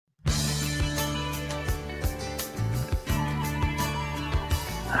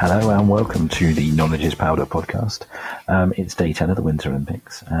Hello and welcome to the Knowledge is Powder podcast. It's day 10 of the Winter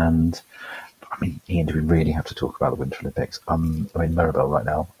Olympics, and I mean, Ian, do we really have to talk about the Winter Olympics? I'm in Mirabel right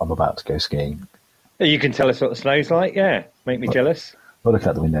now. I'm about to go skiing. You can tell us what the snow's like, yeah. Make me jealous. Well, looking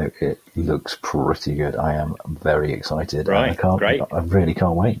out the window, it looks pretty good. I am very excited. Right, great. I really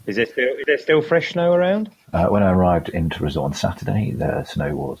can't wait. Is there still fresh snow around? When I arrived into resort on Saturday, the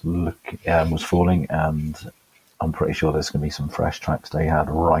snow was falling, and I'm pretty sure there's going to be some fresh tracks they had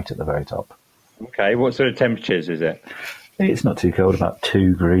right at the very top. Okay, what sort of temperatures is it? It's not too cold, about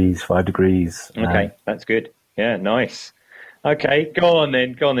 2 degrees, 5 degrees. Okay, that's good. Yeah, nice. Okay, go on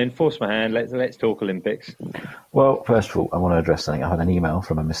then. Force my hand. Let's talk Olympics. Well, first of all, I want to address something. I had an email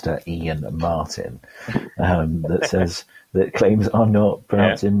from a Mr. Ian Martin that says that claims I'm not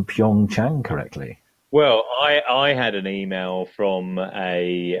pronouncing Pyeongchang correctly. Well, I had an email from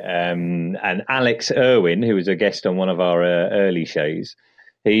an Alex Irwin, who was a guest on one of our early shows.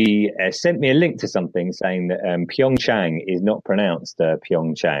 He sent me a link to something saying that Pyeongchang is not pronounced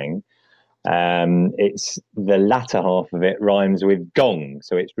Pyeongchang. It's the latter half of it rhymes with gong,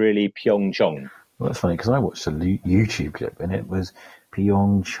 so it's really Pyeongchang. Well, that's funny because I watched a YouTube clip and it was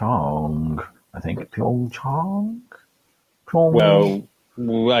Pyeongchang. I think Pyeongchang.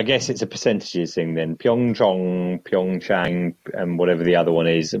 Well, I guess it's a percentages thing then. Pyeongchang, and whatever the other one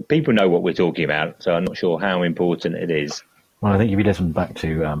is. People know what we're talking about, so I'm not sure how important it is. Well, I think if you listen back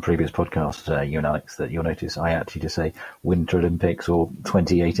to previous podcasts, you and Alex, that you'll notice I actually just say Winter Olympics or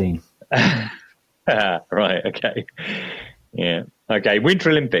 2018. Right, okay. Yeah. Okay,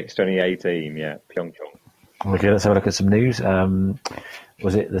 Winter Olympics 2018, yeah, Pyeongchang. Okay, let's have a look at some news.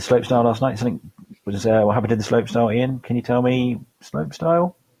 Was it the slopestyle last night? What happened in the slopestyle, Ian? Can you tell me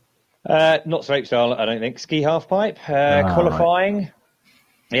slopestyle? Not slopestyle, I don't think. Ski halfpipe, qualifying. Right.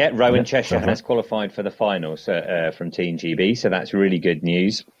 Yeah, Rowan Cheshire has qualified for the finals from Team GB, so that's really good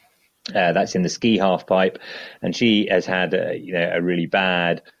news. That's in the ski halfpipe, and she has had a really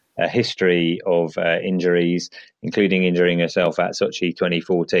bad history of injuries, including injuring herself at Sochi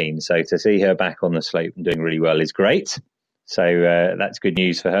 2014. So to see her back on the slope and doing really well is great. So that's good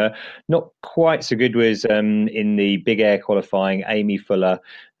news for her. Not quite so good was in the big air qualifying. Amy Fuller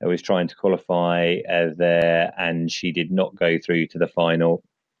was trying to qualify there, and she did not go through to the final.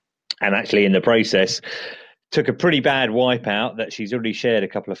 And actually, in the process, took a pretty bad wipeout that she's already shared a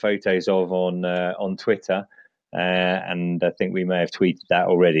couple of photos of on Twitter. And I think we may have tweeted that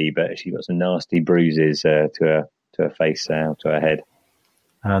already, but she got some nasty bruises to her face, to her head.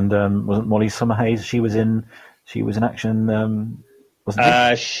 And wasn't Molly Summerhays? She was in action.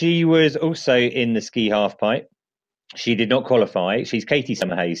 Wasn't she? She was also in the ski halfpipe. She did not qualify. She's Katie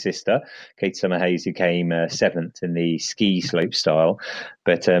Summerhays' sister. Katie Summerhays, who came 7th in the ski slope style,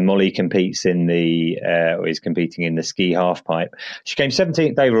 but Molly competes is competing in the ski halfpipe. She came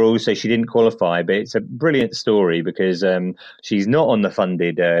 17th overall, so she didn't qualify. But it's a brilliant story because she's not on the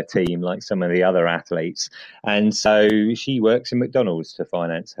funded team like some of the other athletes, and so she works in McDonald's to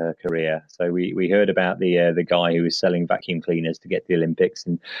finance her career. So we heard about the guy who was selling vacuum cleaners to get to the Olympics,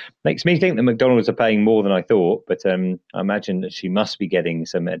 and makes me think that McDonald's are paying more than I thought, but. I imagine that she must be getting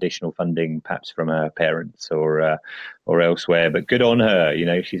some additional funding, perhaps from her parents or elsewhere. But good on her.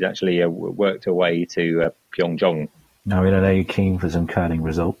 She's actually worked her way to Pyeongchang. Now, I know you're keen for some curling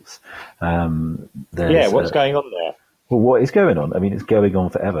results. What's going on there? Well, what is going on? I mean, it's going on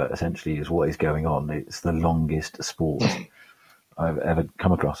forever, essentially, is what is going on. It's the longest sport I've ever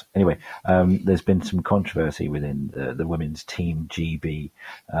come across. Anyway, there's been some controversy within the women's Team GB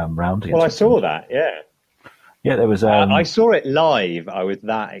round. Well, I saw that, yeah. Yeah, there was. I saw it live. I was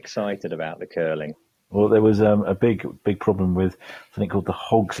that excited about the curling. Well, there was a big problem with something called the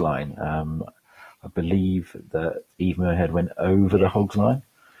Hogs line. I believe that Eve Muirhead went over the Hogs line,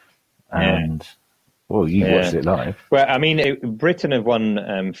 and you watched it live. Well, I mean, Britain have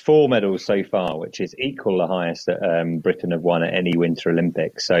won 4 medals so far, which is equal the highest that Britain have won at any Winter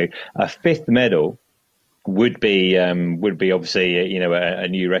Olympics. So a 5th medal would be obviously a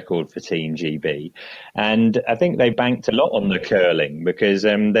new record for Team GB, and I think they banked a lot on the curling because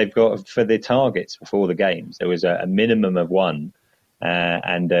they've got, for the targets before the games, there was a minimum of 1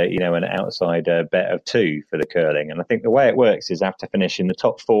 and an outside bet of 2 for the curling. And I think the way it works is they have to finish in the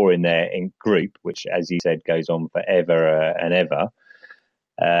top 4 in their group, which, as you said, goes on forever and ever.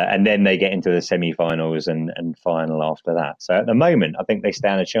 And then they get into the semi-finals and final after that. So at the moment, I think they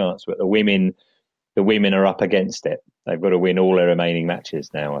stand a chance, but the women are up against it. They've got to win all their remaining matches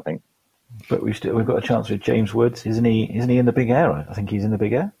now, I think. But we've got a chance with James Woods, isn't he? Isn't he in the big air? I think he's in the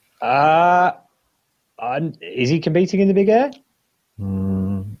big air. Is he competing in the big air?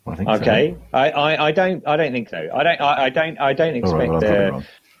 I think okay. So. I don't think so. I don't expect.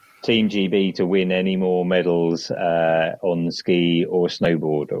 Team GB to win any more medals on ski or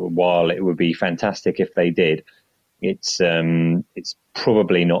snowboard. While it would be fantastic if they did, it's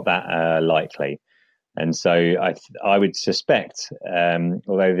probably not that likely. And so I would suspect,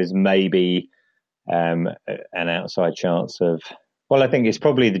 although there's maybe an outside chance of, well, I think it's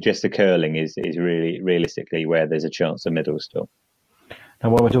probably just the curling is really realistically where there's a chance of medals still. Now,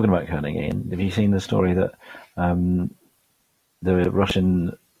 while we're talking about curling, Ian, have you seen the story that the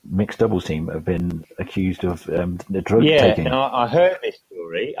Russian mixed doubles team have been accused of drug taking? Yeah, I heard this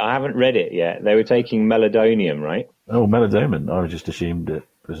story. I haven't read it yet. They were taking meladonium, right? Oh, meladonium. I just assumed it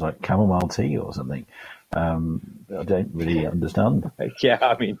was like chamomile tea or something. I don't really understand. Yeah,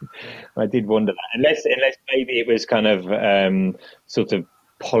 I mean, I did wonder that. Unless maybe it was kind of sort of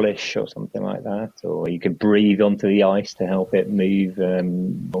polish or something like that, or you could breathe onto the ice to help it move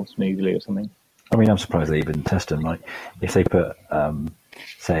more smoothly or something. I mean, I'm surprised they even test them. Like, if they put,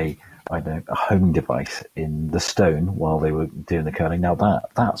 say, I don't know, a homing device in the stone while they were doing the curling, now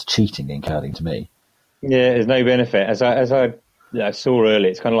that's cheating in curling to me. Yeah, there's no benefit. As I saw earlier,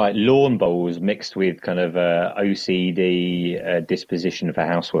 it's kind of like lawn bowls mixed with kind of OCD disposition for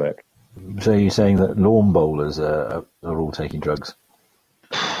housework. So you're saying that lawn bowlers are all taking drugs?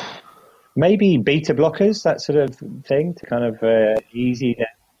 Maybe beta blockers, that sort of thing, to kind of easy.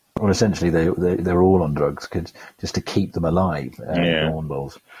 Well, essentially, they're all on drugs just to keep them alive, lawn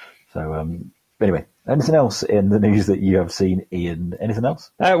bowls. So anyway, anything else in the news that you have seen, Ian? Anything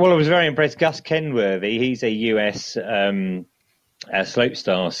else? Well, I was very impressed. Gus Kenworthy, he's a US slopestyle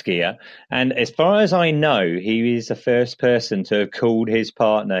skier, and as far as I know, he is the first person to have called his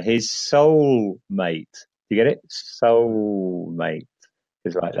partner his soul mate. Do you get it? Soul mate.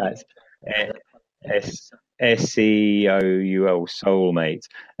 It's like that. SCOUL, soulmate.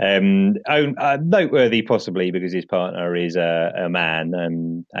 Noteworthy possibly because his partner is a man,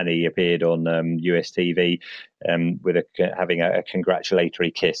 and he appeared on US TV with having a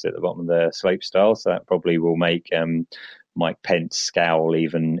congratulatory kiss at the bottom of the slopestyle. So that probably will make Mike Pence scowl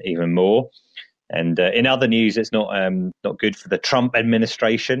even more. And in other news, it's not good for the Trump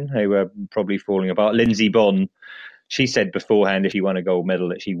administration, who are probably falling apart. Lindsey Vonn, she said beforehand if she won a gold medal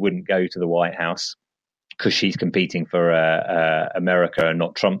that she wouldn't go to the White House because she's competing for America and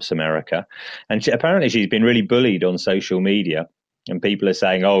not Trump's America. And apparently she's been really bullied on social media, and people are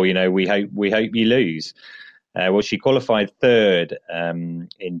saying, "Oh, we hope you lose." Well, she qualified third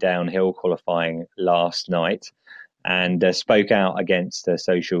in downhill qualifying last night, and spoke out against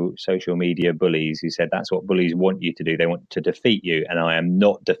social media bullies who said that's what bullies want you to do. They want to defeat you, and I am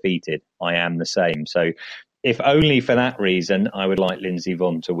not defeated. I am the same. So if only for that reason, I would like Lindsey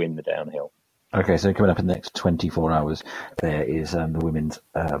Vonn to win the downhill. Okay, so coming up in the next 24 hours, there is the women's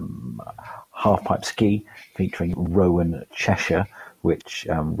half-pipe ski featuring Rowan Cheshire, which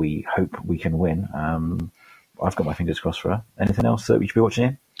we hope we can win. I've got my fingers crossed for her. Anything else that we should be watching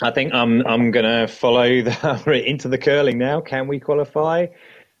in? I think I'm going to follow into the curling now. Can we qualify?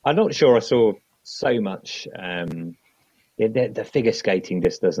 I'm not sure I saw so much. The figure skating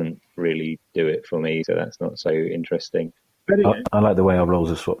just doesn't really do it for me, so that's not so interesting. I like the way our roles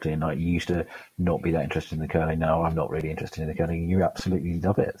have swapped in. Like, you used to not be that interested in the curling. Now I'm not really interested in the curling. You absolutely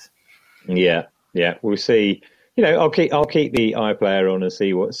love it. Yeah. We'll see. I'll keep the iPlayer on and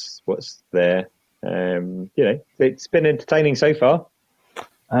see what's there. It's been entertaining so far.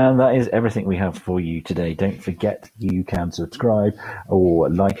 And that is everything we have for you today. Don't forget you can subscribe or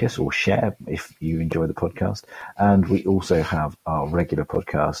like us or share if you enjoy the podcast. And we also have our regular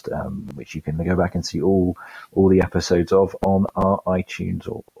podcast, which you can go back and see all the episodes of on our iTunes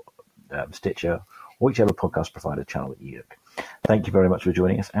or Stitcher or whichever podcast provider channel that you look. Thank you very much for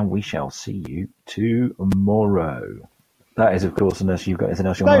joining us, and we shall see you tomorrow. That is, of course, unless you've got anything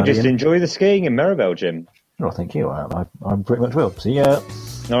else you want to add. No, just enjoy the skiing in Maribel, Jim. Oh, thank you. I pretty much will. See ya.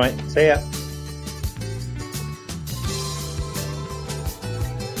 All right. See ya.